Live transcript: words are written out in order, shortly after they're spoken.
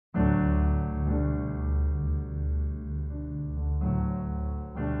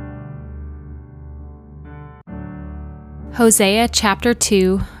Hosea chapter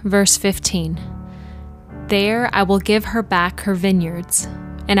 2, verse 15. There I will give her back her vineyards,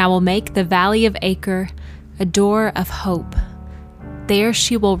 and I will make the valley of Achor a door of hope. There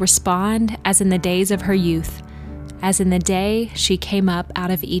she will respond as in the days of her youth, as in the day she came up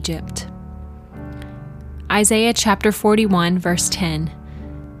out of Egypt. Isaiah chapter 41, verse 10.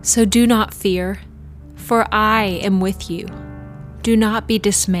 So do not fear, for I am with you. Do not be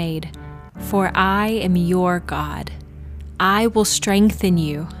dismayed, for I am your God. I will strengthen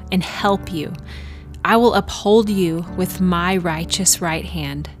you and help you. I will uphold you with my righteous right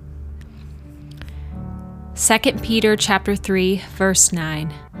hand. 2 Peter chapter 3, verse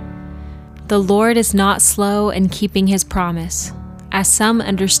 9. The Lord is not slow in keeping his promise, as some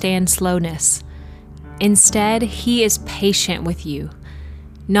understand slowness. Instead, he is patient with you,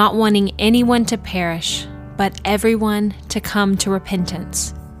 not wanting anyone to perish, but everyone to come to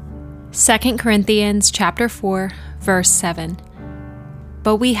repentance. 2 Corinthians chapter 4, verse 7.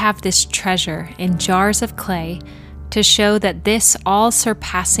 But we have this treasure in jars of clay to show that this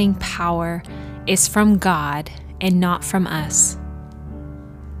all-surpassing power is from God and not from us.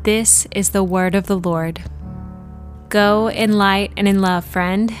 This is the word of the Lord. Go in light and in love,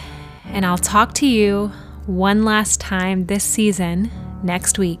 friend, and I'll talk to you one last time this season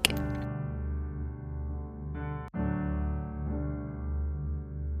next week.